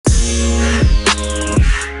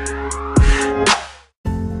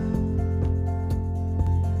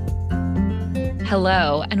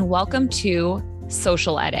Hello, and welcome to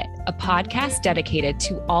Social Edit, a podcast dedicated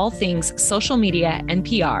to all things social media and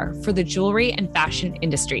PR for the jewelry and fashion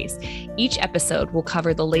industries. Each episode will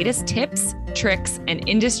cover the latest tips, tricks, and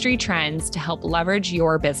industry trends to help leverage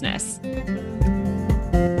your business.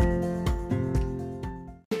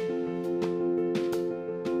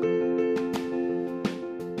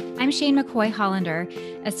 I'm Shane McCoy Hollander,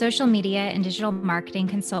 a social media and digital marketing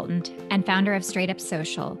consultant and founder of Straight Up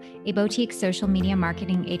Social, a boutique social media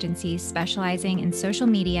marketing agency specializing in social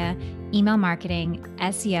media, email marketing,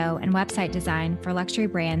 SEO, and website design for luxury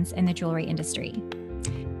brands in the jewelry industry.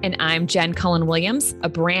 And I'm Jen Cullen Williams, a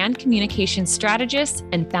brand communication strategist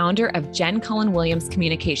and founder of Jen Cullen Williams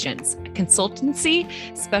Communications, a consultancy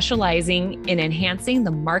specializing in enhancing the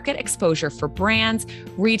market exposure for brands,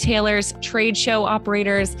 retailers, trade show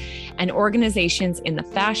operators, and organizations in the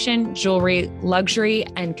fashion, jewelry, luxury,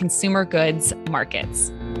 and consumer goods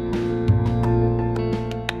markets.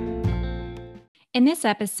 In this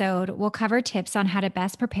episode, we'll cover tips on how to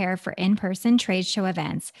best prepare for in-person trade show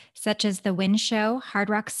events, such as the Wynn Show, Hard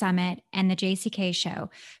Rock Summit, and the JCK Show,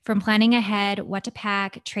 from planning ahead, what to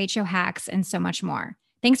pack, trade show hacks, and so much more.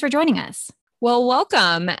 Thanks for joining us. Well,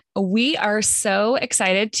 welcome. We are so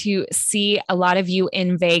excited to see a lot of you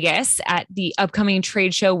in Vegas at the upcoming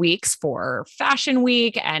trade show weeks for Fashion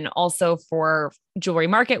Week and also for Jewelry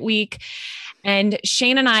Market Week. And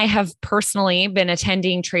Shane and I have personally been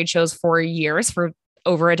attending trade shows for years, for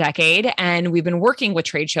over a decade, and we've been working with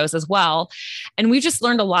trade shows as well. And we've just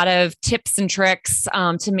learned a lot of tips and tricks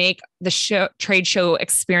to make the trade show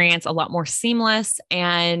experience a lot more seamless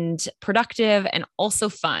and productive and also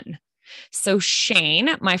fun. So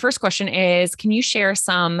Shane, my first question is, can you share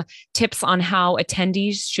some tips on how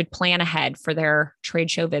attendees should plan ahead for their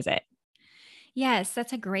trade show visit? Yes,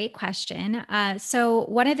 that's a great question. So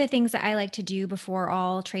one of the things that I like to do before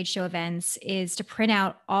all trade show events is to print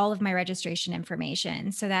out all of my registration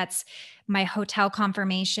information. So that's my hotel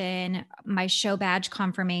confirmation, my show badge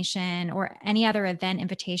confirmation, or any other event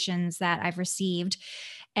invitations that I've received.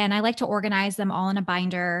 And I like to organize them all in a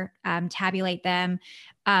binder, tabulate them,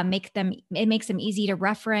 it makes them easy to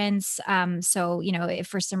reference. So, if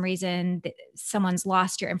for some reason someone's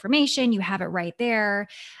lost your information, you have it right there.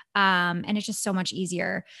 And it's just so much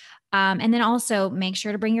easier. And then also make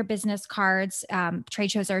sure to bring your business cards.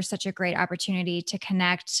 Trade shows are such a great opportunity to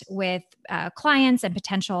connect with clients and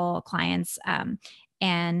potential clients.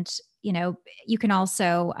 And you can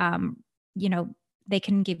also, they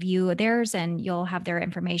can give you theirs and you'll have their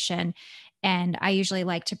information. And I usually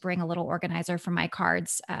like to bring a little organizer for my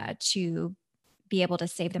cards to be able to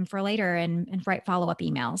save them for later and write follow-up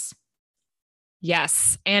emails.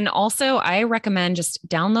 Yes. And also I recommend just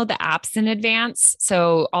download the apps in advance.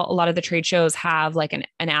 So a lot of the trade shows have like an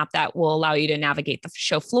app that will allow you to navigate the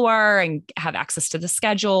show floor and have access to the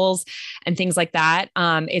schedules and things like that.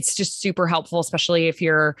 It's just super helpful, especially if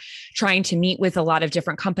you're trying to meet with a lot of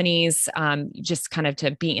different companies, just kind of to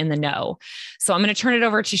be in the know. So I'm going to turn it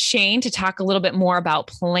over to Shane to talk a little bit more about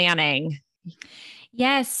planning.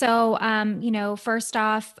 Yes. So, first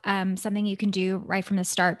off, something you can do right from the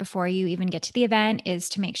start before you even get to the event is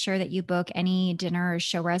to make sure that you book any dinner or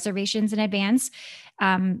show reservations in advance.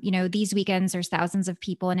 These weekends, there's thousands of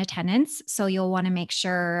people in attendance. So you'll want to make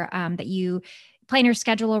sure that you plan your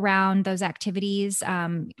schedule around those activities.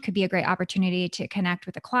 Could be a great opportunity to connect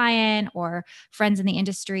with a client or friends in the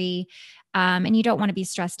industry. And you don't want to be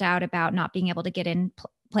stressed out about not being able to get in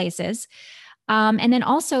places. And then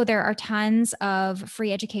also there are tons of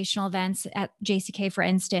free educational events at JCK, for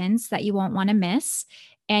instance, that you won't want to miss.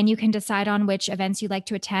 And you can decide on which events you'd like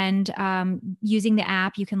to attend. Using the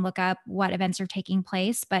app, you can look up what events are taking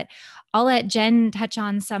place. But I'll let Jen touch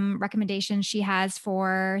on some recommendations she has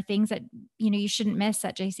for things that you shouldn't miss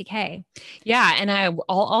at JCK. Yeah, and I'll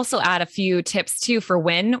also add a few tips too for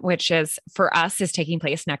Wynn, which is for us is taking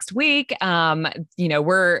place next week.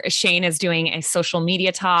 Shane is doing a social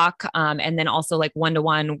media talk, and then also like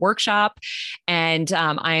one-to-one workshop, and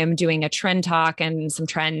I am doing a trend talk and some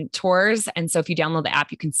trend tours. And so if you download the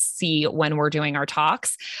app, you can see when we're doing our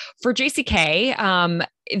talks. For JCK,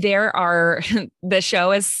 the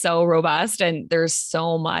show is so robust and there's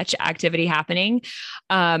so much activity happening.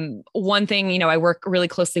 One thing, I work really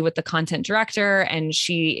closely with the content director, and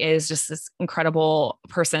she is just this incredible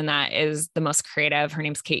person that is the most creative. Her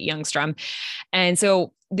name's Kate Youngstrom. And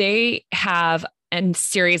so they have a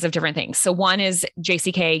series of different things. So one is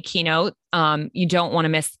JCK keynote. You don't want to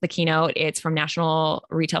miss the keynote. It's from National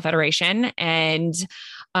Retail Federation. And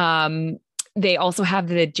they also have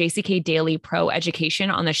the JCK Daily Pro Education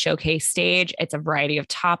on the showcase stage. It's a variety of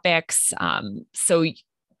topics. So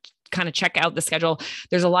kind of check out the schedule.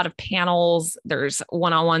 There's a lot of panels, there's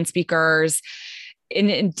one-on-one speakers. In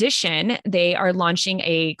addition, they are launching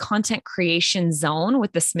a content creation zone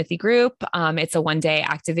with the Smithy Group. It's a one-day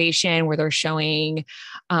activation where they're showing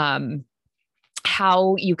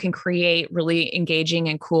how you can create really engaging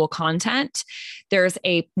and cool content. There's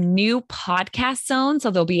a new podcast zone. So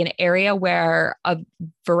there'll be an area where a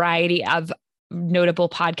variety of notable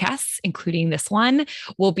podcasts, including this one,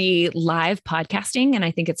 will be live podcasting. And I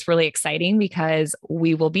think it's really exciting because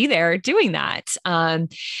we will be there doing that. And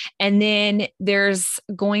then there's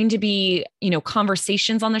going to be,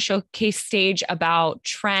 conversations on the showcase stage about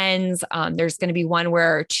trends. There's going to be one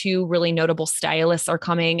where two really notable stylists are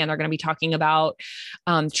coming and they're going to be talking about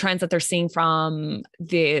trends that they're seeing from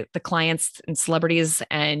the clients and celebrities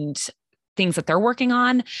and things that they're working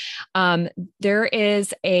on. There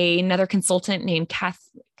is another consultant named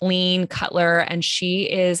Kathleen Cutler, and she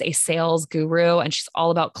is a sales guru and she's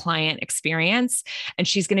all about client experience. And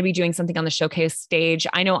she's going to be doing something on the showcase stage.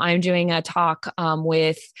 I know I'm doing a talk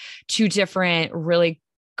with two different really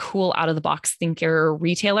cool out of the box thinker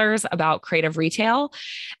retailers about creative retail.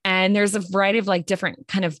 And there's a variety of like different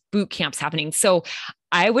kind of boot camps happening. So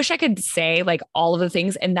I wish I could say like all of the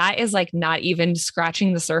things, and that is like not even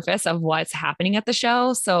scratching the surface of what's happening at the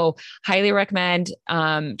show. So highly recommend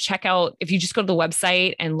check out, if you just go to the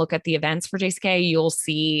website and look at the events for JCK, you'll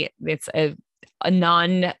see it's a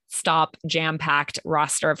non-stop jam-packed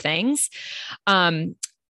roster of things.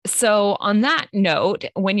 So on that note,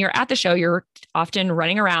 when you're at the show, you're often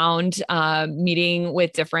running around, meeting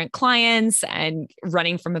with different clients and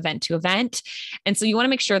running from event to event. And so you want to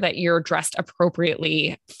make sure that you're dressed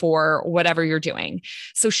appropriately for whatever you're doing.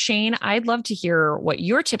 So Shane, I'd love to hear what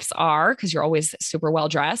your tips are, because you're always super well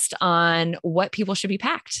dressed, on what people should be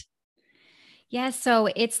packed. Yeah, so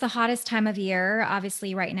it's the hottest time of year,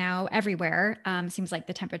 obviously right now everywhere. Seems like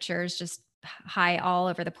the temperature is just high all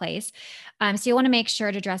over the place. So you want to make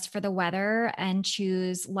sure to dress for the weather and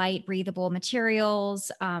choose light, breathable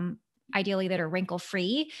materials, ideally that are wrinkle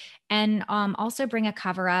free, and also bring a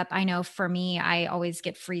cover up. I know for me, I always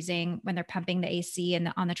get freezing when they're pumping the AC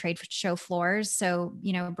on the trade show floors. So,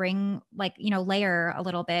 bring layer a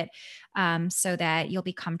little bit so that you'll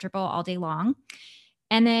be comfortable all day long.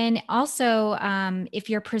 And then also, if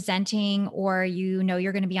you're presenting or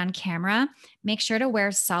you're going to be on camera, make sure to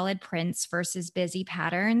wear solid prints versus busy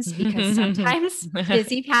patterns, because sometimes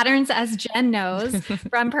busy patterns, as Jen knows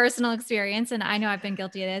from personal experience, and I know I've been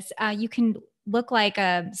guilty of this, you can look like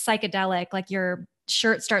a psychedelic, like your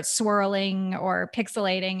shirt starts swirling or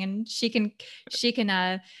pixelating, and she can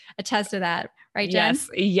attest to that. Right, Jen?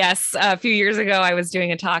 Yes. A few years ago, I was doing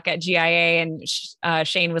a talk at GIA and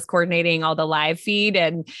Shane was coordinating all the live feed.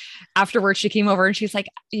 And afterwards she came over and she's like,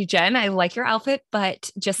 Jen, I like your outfit, but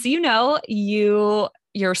just so you know,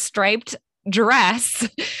 your striped dress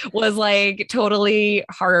was like totally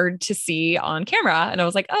hard to see on camera. And I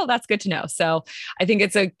was like, oh, that's good to know. So I think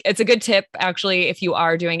it's a good tip, actually, if you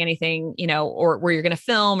are doing anything, or where you're going to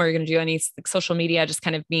film or you're going to do any social media, just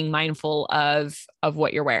kind of being mindful of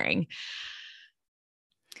what you're wearing.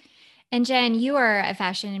 And Jen, you are a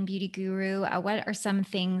fashion and beauty guru. What are some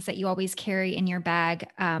things that you always carry in your bag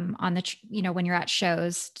on the, when you're at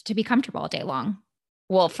shows to be comfortable all day long?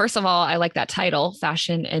 Well, first of all, I like that title,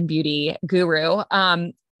 fashion and beauty guru.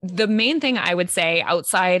 The main thing I would say,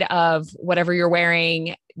 outside of whatever you're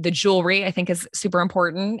wearing, the jewelry, I think is super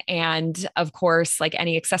important. And of course, like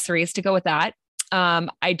any accessories to go with that.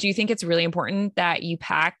 I do think it's really important that you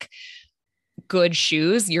pack good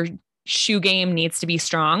shoes. Your shoe game needs to be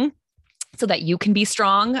strong, so that you can be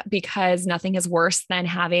strong, because nothing is worse than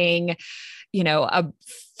having, a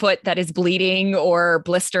foot that is bleeding or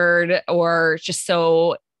blistered or just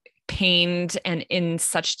so pained and in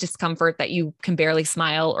such discomfort that you can barely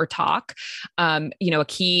smile or talk. A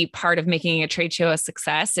key part of making a trade show a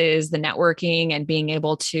success is the networking and being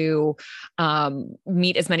able to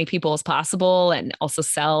meet as many people as possible and also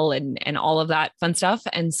sell and all of that fun stuff.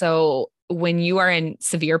 And so when you are in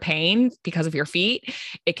severe pain because of your feet,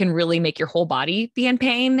 it can really make your whole body be in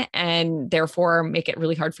pain and therefore make it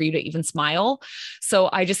really hard for you to even smile. So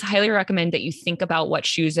I just highly recommend that you think about what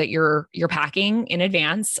shoes that you're packing in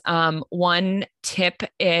advance. One tip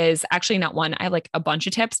is actually not one, I have like a bunch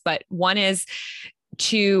of tips, but one is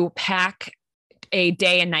to pack a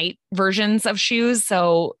day and night versions of shoes.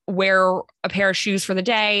 So wear a pair of shoes for the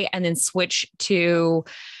day and then switch to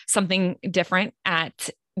something different at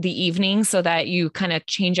the evening so that you kind of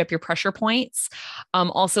change up your pressure points.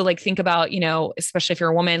 Also, like think about, especially if you're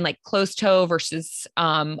a woman, like closed toe versus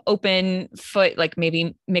open foot, like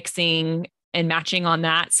maybe mixing and matching on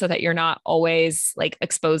that so that you're not always like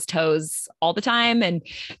exposed toes all the time. And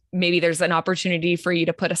maybe there's an opportunity for you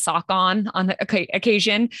to put a sock on the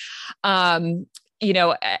occasion.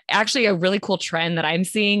 Actually a really cool trend that I'm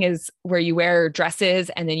seeing is where you wear dresses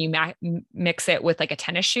and then you mix it with like a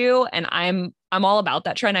tennis shoe. And I'm all about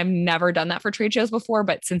that trend. I've never done that for trade shows before,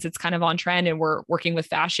 but since it's kind of on trend and we're working with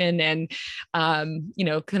fashion and,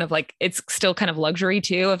 kind of like, it's still kind of luxury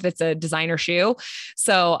too, if it's a designer shoe.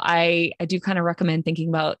 So I do kind of recommend thinking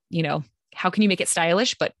about, how can you make it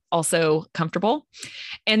stylish, but also comfortable?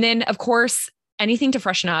 And then of course, anything to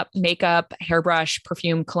freshen up: makeup, hairbrush,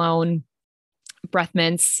 perfume, cologne, breath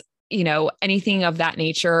mints, anything of that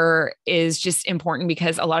nature is just important,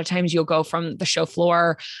 because a lot of times you'll go from the show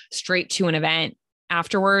floor straight to an event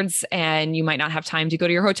afterwards, and you might not have time to go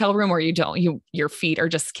to your hotel room, or your feet are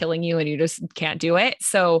just killing you and you just can't do it.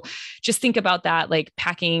 So just think about that, like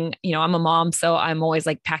packing, I'm a mom, so I'm always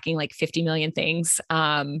like packing like 50 million things.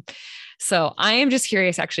 So I am just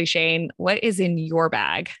curious, actually, Shane, what is in your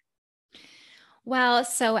bag? Well,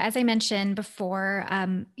 so as I mentioned before,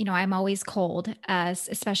 I'm always cold,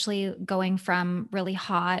 especially going from really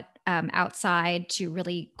hot outside to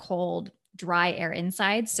really cold, dry air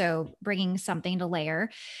inside. So bringing something to layer.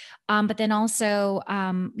 But then also,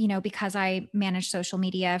 because I manage social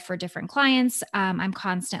media for different clients, I'm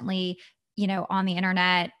constantly on the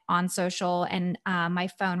internet, on social, and my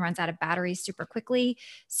phone runs out of batteries super quickly.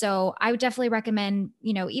 So I would definitely recommend,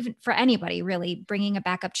 even for anybody really, bringing a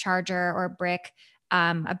backup charger or a brick.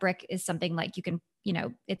 A brick is something like you can,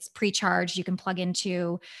 it's pre-charged. You can plug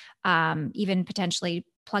into, even potentially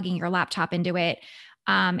plugging your laptop into it.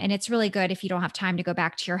 And it's really good if you don't have time to go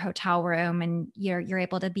back to your hotel room, and you're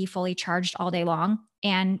able to be fully charged all day long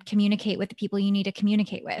and communicate with the people you need to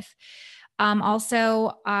communicate with.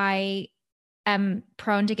 Also, I am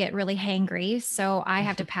prone to get really hangry. So I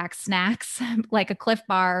have to pack snacks like a Cliff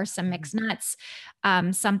Bar, some mixed nuts,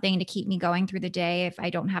 something to keep me going through the day if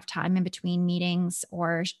I don't have time in between meetings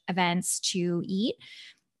or events to eat.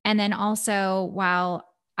 And then also, while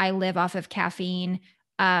I live off of caffeine,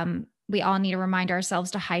 we all need to remind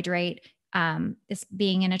ourselves to hydrate. This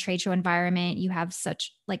being in a trade show environment, you have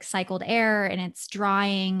such like cycled air and it's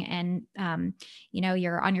drying, and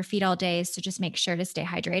you're on your feet all day. So just make sure to stay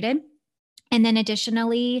hydrated. And then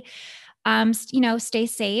additionally, stay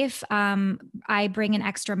safe. I bring an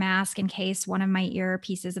extra mask in case one of my ear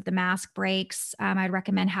pieces of the mask breaks. I'd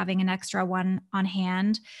recommend having an extra one on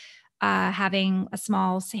hand, having a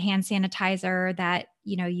small hand sanitizer that,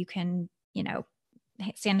 you can,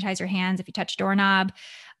 sanitize your hands if you touch doorknob,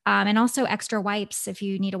 and also extra wipes if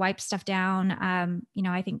you need to wipe stuff down.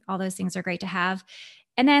 I think all those things are great to have.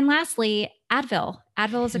 And then lastly, Advil.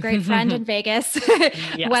 Advil is a great friend in Vegas,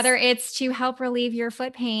 Yes. Whether it's to help relieve your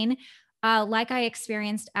foot pain, like I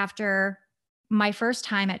experienced after my first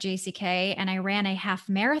time at JCK, and I ran a half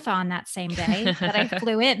marathon that same day that I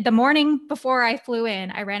flew in. The morning before I flew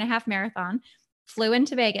in, I ran a half marathon, flew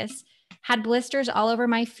into Vegas, had blisters all over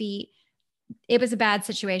my feet. It was a bad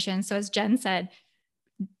situation. So as Jen said,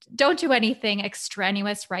 don't do anything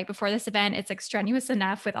extraneous right before this event. It's extraneous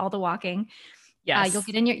enough with all the walking. Yes. You'll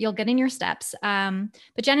get in your steps.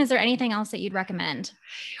 But Jen, is there anything else that you'd recommend?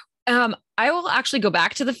 I will actually go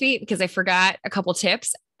back to the feet because I forgot a couple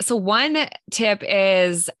tips. So one tip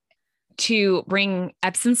is to bring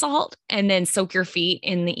Epsom salt and then soak your feet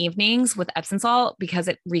in the evenings with Epsom salt, because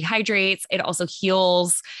it rehydrates. It also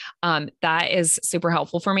heals. That is super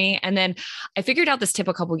helpful for me. And then I figured out this tip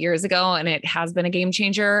a couple years ago, and it has been a game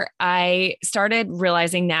changer. I started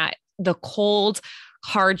realizing that the cold,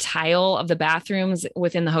 hard tile of the bathrooms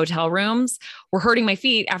within the hotel rooms were hurting my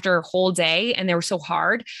feet after a whole day, and they were so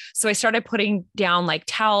hard. So I started putting down like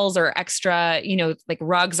towels or extra, like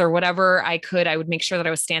rugs or whatever I could. I would make sure that I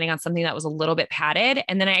was standing on something that was a little bit padded.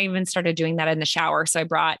 And then I even started doing that in the shower. So I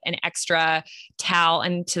brought an extra towel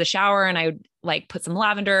into the shower, and I would like put some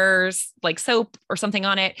lavenders, like soap or something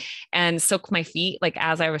on it, and soak my feet like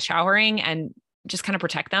as I was showering, and just kind of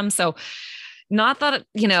protect them. So not that,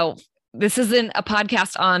 this isn't a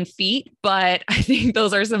podcast on feet, but I think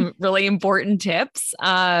those are some really important tips.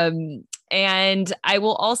 And I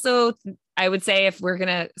would say, if we're going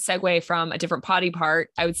to segue from a different body part,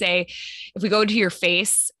 I would say if we go to your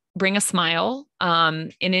face, bring a smile,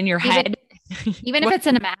 and in your head, even if it's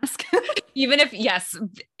in a mask, even if, yes,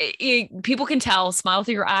 people can tell, smile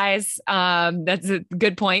through your eyes. That's a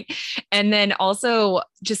good point. And then also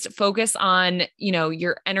just focus on,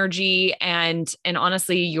 your energy and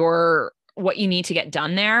honestly, what you need to get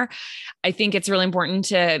done there. I think it's really important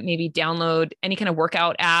to maybe download any kind of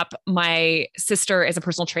workout app. My sister is a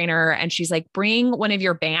personal trainer and she's like, bring one of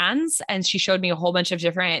your bands. And she showed me a whole bunch of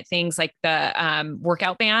different things like the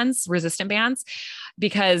workout bands, resistant bands,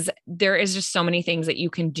 because there is just so many things that you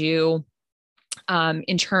can do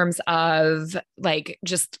in terms of like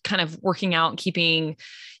just kind of working out, keeping,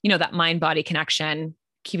 that mind body connection,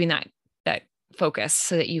 keeping that focus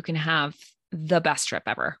so that you can have the best trip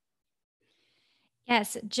ever.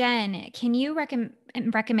 Yes. Jen, can you recommend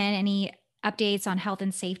any updates on health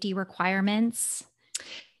and safety requirements?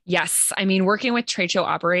 Yes. I mean, working with trade show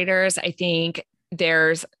operators, I think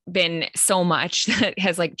there's been so much that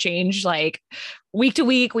has like changed like week to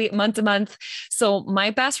week, month to month. So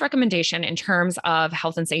my best recommendation in terms of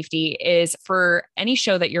health and safety is for any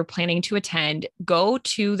show that you're planning to attend, go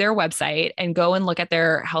to their website and go and look at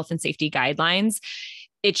their health and safety guidelines.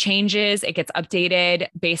 It changes, it gets updated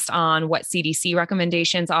based on what CDC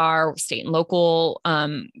recommendations are, state and local,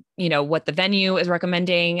 what the venue is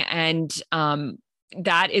recommending. And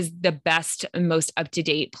that is the best and most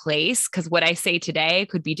up-to-date place, because what I say today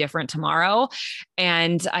could be different tomorrow.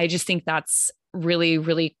 And I just think that's really,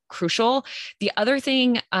 really crucial. The other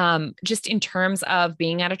thing, just in terms of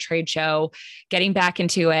being at a trade show, getting back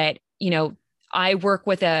into it, I work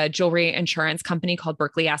with a jewelry insurance company called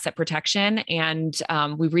Berkeley Asset Protection. And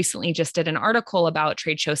we recently just did an article about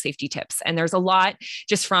trade show safety tips. And there's a lot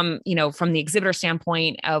just from the exhibitor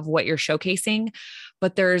standpoint of what you're showcasing,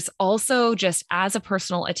 but there's also just as a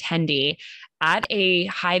personal attendee at a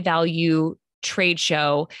high value trade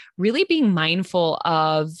show, really being mindful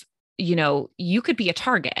of you could be a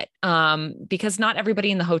target because not everybody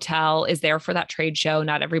in the hotel is there for that trade show.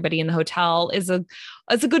 Not everybody in the hotel is a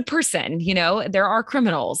good person. There are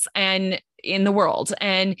criminals in the world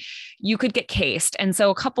and you could get cased. And so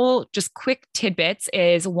a couple just quick tidbits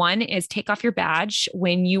is one is take off your badge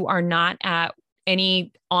when you are not at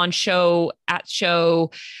any at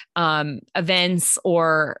show events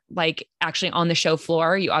or like actually on the show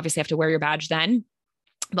floor. You obviously have to wear your badge then.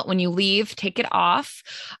 But when you leave, take it off,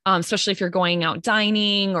 especially if you're going out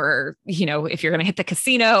dining or, if you're going to hit the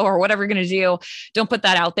casino or whatever you're going to do, don't put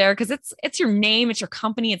that out there because it's your name, it's your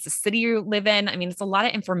company, it's the city you live in. I mean, it's a lot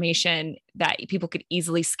of information that people could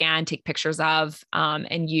easily scan, take pictures of,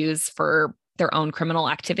 and use for their own criminal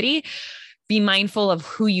activity. Be mindful of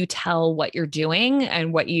who you tell what you're doing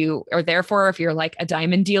and what you are there for. If you're like a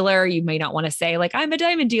diamond dealer, you may not want to say like, I'm a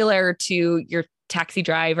diamond dealer to your taxi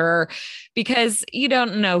driver because you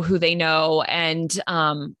don't know who they know. And,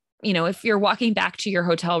 if you're walking back to your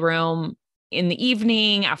hotel room in the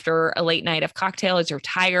evening after a late night of cocktails, you're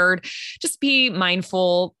tired, just be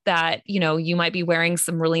mindful that, you might be wearing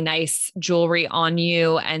some really nice jewelry on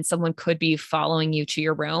you and someone could be following you to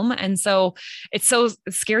your room. And so it's so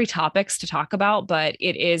scary topics to talk about, but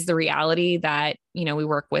it is the reality that, we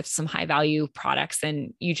work with some high value products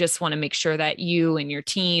and you just want to make sure that you and your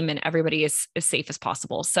team and everybody is as safe as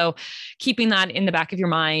possible. So keeping that in the back of your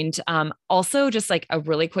mind. Also just like a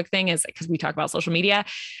really quick thing is because we talk about social media,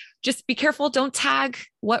 just be careful. Don't tag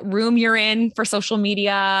what room you're in for social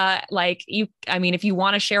media. If you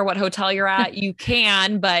want to share what hotel you're at, you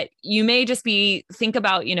can, but you may just think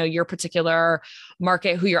about, your particular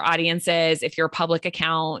market, who your audience is, if you're a public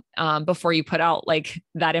account, before you put out like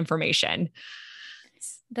that information.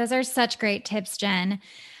 Those are such great tips, Jen.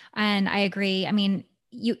 And I agree. I mean,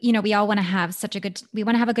 we all want to have we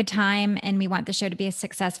want to have a good time and we want the show to be a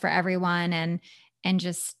success for everyone and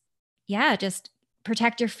just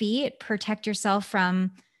protect your feet, protect yourself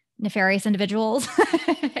from nefarious individuals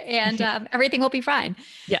and everything will be fine.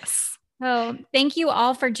 Yes. So thank you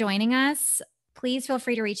all for joining us. Please feel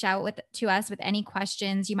free to reach out to us with any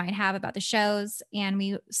questions you might have about the shows. And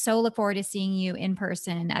we so look forward to seeing you in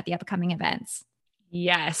person at the upcoming events.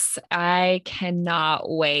 Yes, I cannot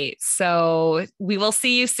wait. So we will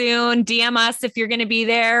see you soon. DM us if you're going to be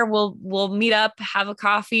there. We'll meet up, have a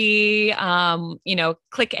coffee,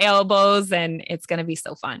 click elbows, and it's going to be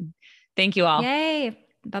so fun. Thank you all. Yay.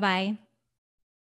 Bye-bye.